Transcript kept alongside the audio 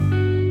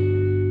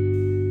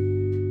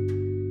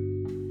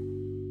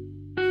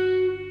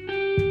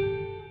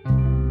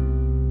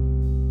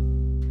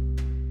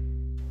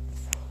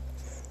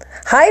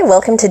Hi,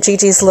 welcome to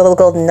Gigi's Little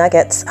Golden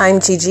Nuggets. I'm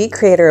Gigi,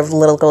 creator of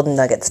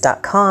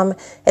littlegoldennuggets.com.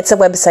 It's a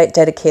website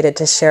dedicated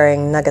to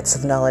sharing nuggets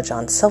of knowledge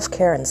on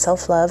self-care and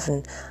self-love,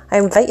 and I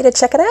invite you to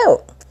check it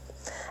out.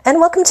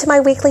 And welcome to my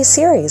weekly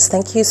series.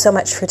 Thank you so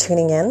much for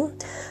tuning in.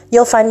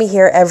 You'll find me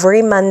here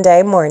every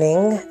Monday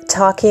morning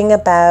talking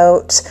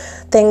about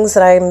things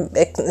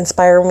that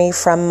inspire me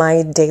from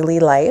my daily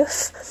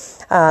life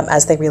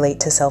as they relate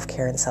to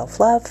self-care and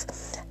self-love.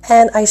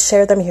 And I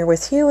share them here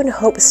with you in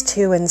hopes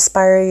to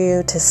inspire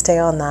you to stay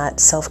on that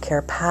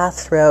self-care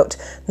path throughout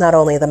not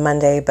only the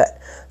Monday,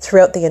 but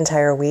throughout the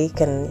entire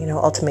week and,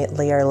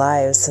 ultimately our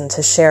lives, and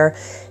to share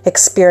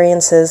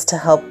experiences to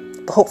help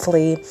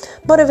hopefully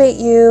motivate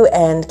you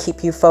and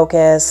keep you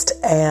focused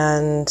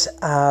and,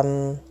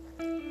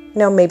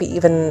 maybe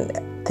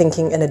even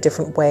thinking in a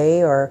different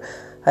way or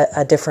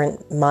a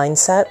different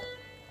mindset,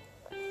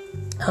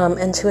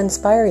 and to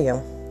inspire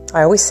you.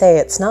 I always say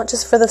it's not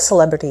just for the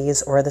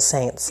celebrities or the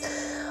saints.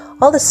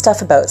 All this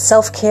stuff about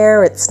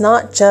self-care, it's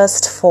not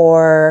just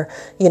for,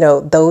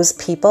 those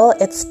people.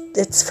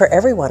 It's for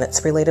everyone. It's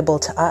relatable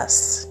to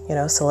us,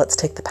 so let's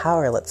take the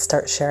power. Let's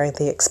start sharing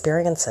the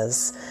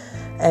experiences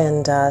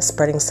and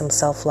spreading some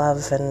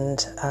self-love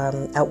and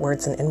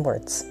outwards and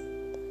inwards.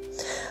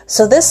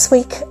 So this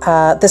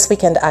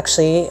weekend,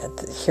 actually,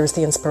 here's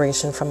the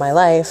inspiration from my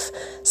life.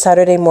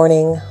 Saturday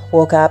morning,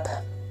 woke up.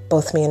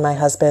 Both me and my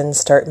husband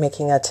start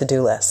making a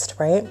to-do list,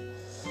 right?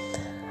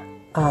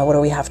 What do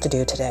we have to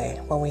do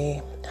today? Well,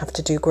 we have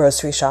to do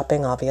grocery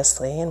shopping,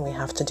 obviously, and we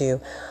have to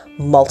do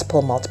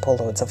multiple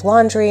loads of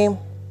laundry.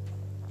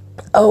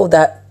 Oh,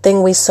 that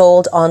thing we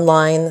sold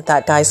online,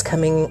 that guy's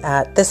coming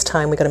at this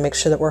time. We got to make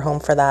sure that we're home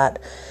for that.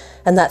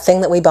 And that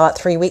thing that we bought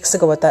 3 weeks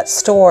ago at that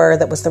store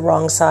that was the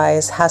wrong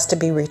size has to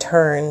be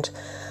returned.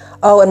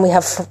 Oh, and we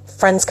have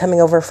friends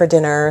coming over for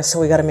dinner, so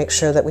we got to make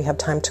sure that we have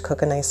time to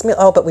cook a nice meal.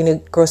 Oh, but we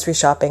need grocery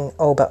shopping.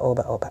 Oh, but.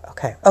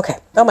 Okay.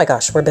 Oh my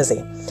gosh, we're busy.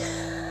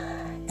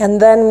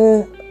 And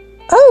then,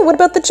 what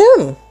about the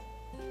gym?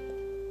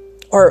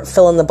 Or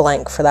fill in the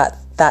blank for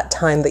that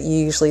time that you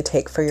usually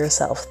take for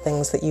yourself,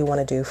 things that you want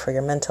to do for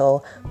your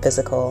mental,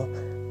 physical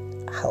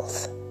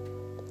health.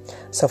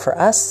 So for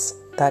us,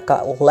 that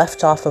got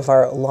left off of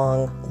our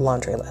long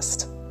laundry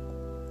list.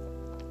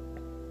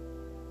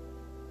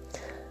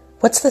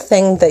 What's the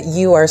thing that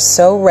you are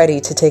so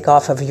ready to take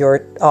off of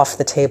your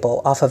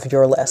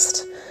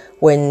list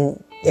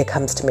when it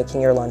comes to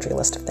making your laundry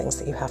list of things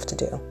that you have to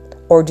do?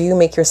 Or do you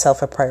make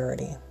yourself a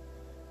priority?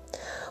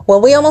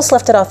 Well, we almost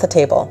left it off the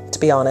table, to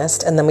be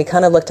honest, and then we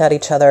kind of looked at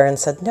each other and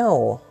said,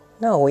 no,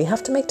 we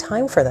have to make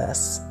time for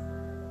this.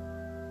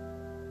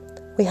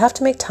 We have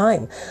to make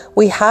time.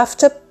 We have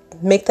to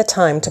make the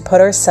time to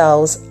put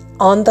ourselves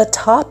on the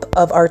top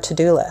of our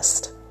to-do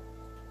list.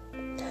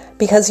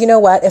 Because you know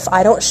what? If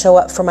I don't show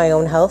up for my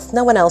own health,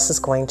 no one else is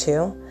going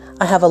to.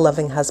 I have a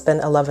loving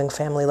husband, a loving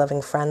family,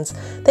 loving friends.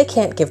 They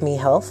can't give me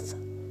health.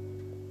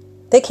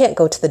 They can't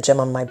go to the gym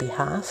on my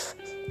behalf.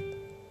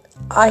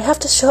 I have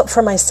to show up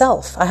for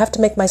myself. I have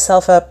to make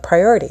myself a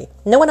priority.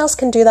 No one else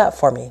can do that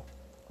for me.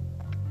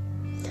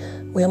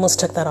 We almost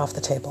took that off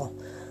the table.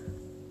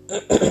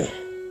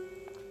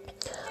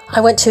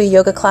 I went to a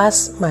yoga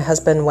class. My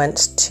husband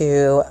went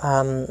to,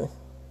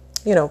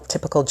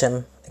 typical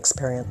gym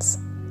experience.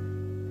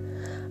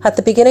 At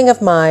the beginning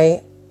of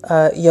my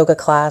yoga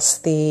class,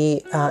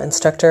 the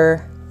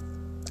instructor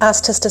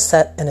asked us to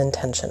set an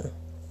intention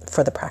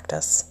for the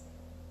practice.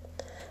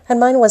 And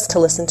mine was to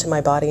listen to my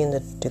body and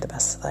to do the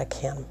best that I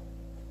can.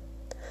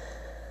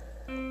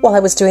 While I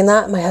was doing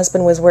that, my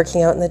husband was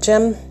working out in the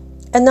gym.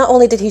 And not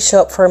only did he show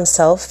up for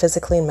himself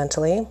physically and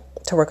mentally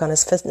to work on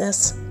his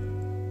fitness,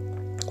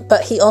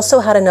 but he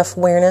also had enough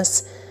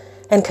awareness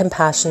and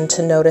compassion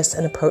to notice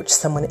and approach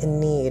someone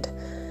in need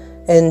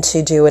and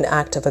to do an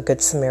act of a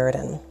good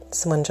Samaritan.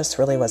 Someone just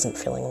really wasn't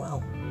feeling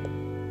well.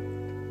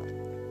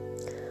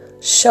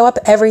 Show up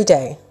every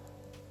day.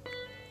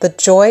 The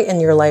joy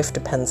in your life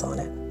depends on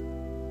it.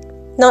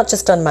 Not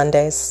just on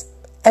Mondays.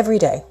 Every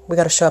day. We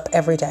got to show up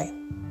every day.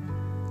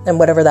 And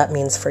whatever that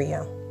means for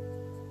you.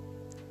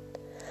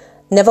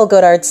 Neville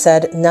Goddard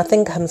said,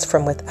 "Nothing comes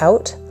from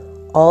without.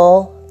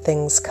 All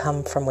things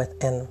come from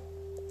within."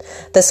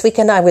 This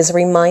weekend, I was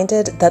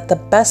reminded that the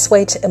best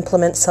way to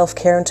implement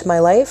self-care into my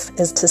life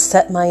is to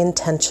set my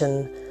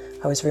intention.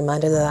 I was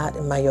reminded of that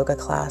in my yoga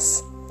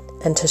class,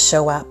 and to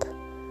show up.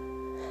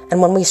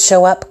 And when we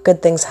show up,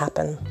 good things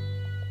happen,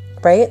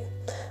 right?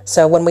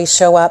 So when we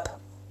show up,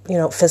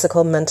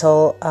 physical,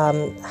 mental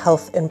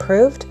health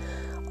improved.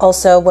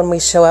 Also, when we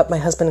show up, my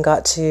husband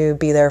got to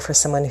be there for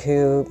someone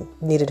who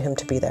needed him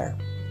to be there.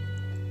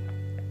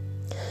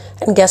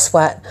 And guess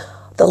what?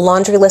 The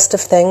laundry list of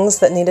things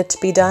that needed to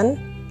be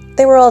done,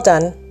 they were all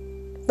done.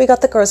 We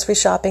got the grocery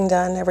shopping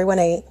done. Everyone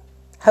ate.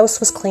 House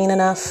was clean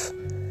enough.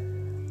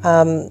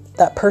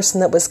 That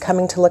person that was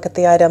coming to look at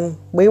the item,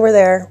 we were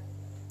there.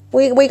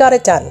 We got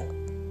it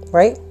done,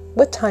 right?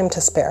 With time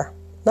to spare.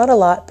 Not a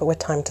lot, but with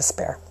time to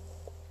spare.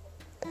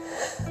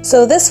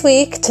 So this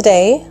week,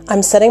 today,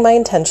 I'm setting my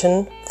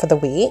intention for the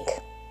week.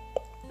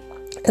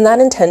 And that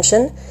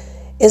intention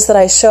is that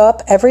I show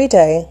up every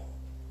day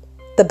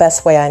the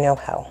best way I know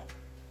how.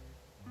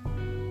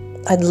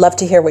 I'd love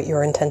to hear what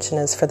your intention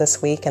is for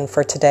this week and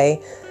for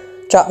today.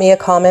 Drop me a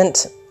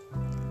comment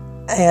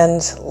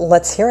and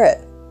let's hear it.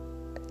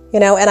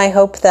 And I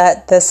hope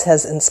that this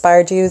has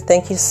inspired you.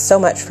 Thank you so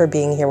much for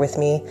being here with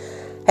me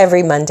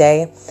every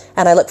Monday,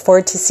 and I look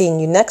forward to seeing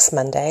you next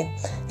Monday.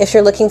 If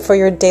you're looking for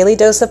your daily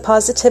dose of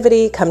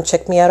positivity, come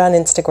check me out on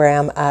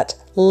Instagram at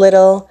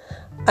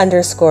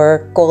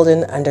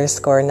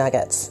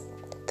little_golden_nuggets.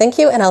 Thank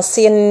you, and I'll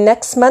see you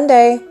next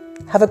Monday.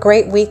 Have a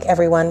great week,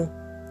 everyone,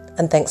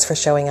 and thanks for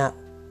showing up.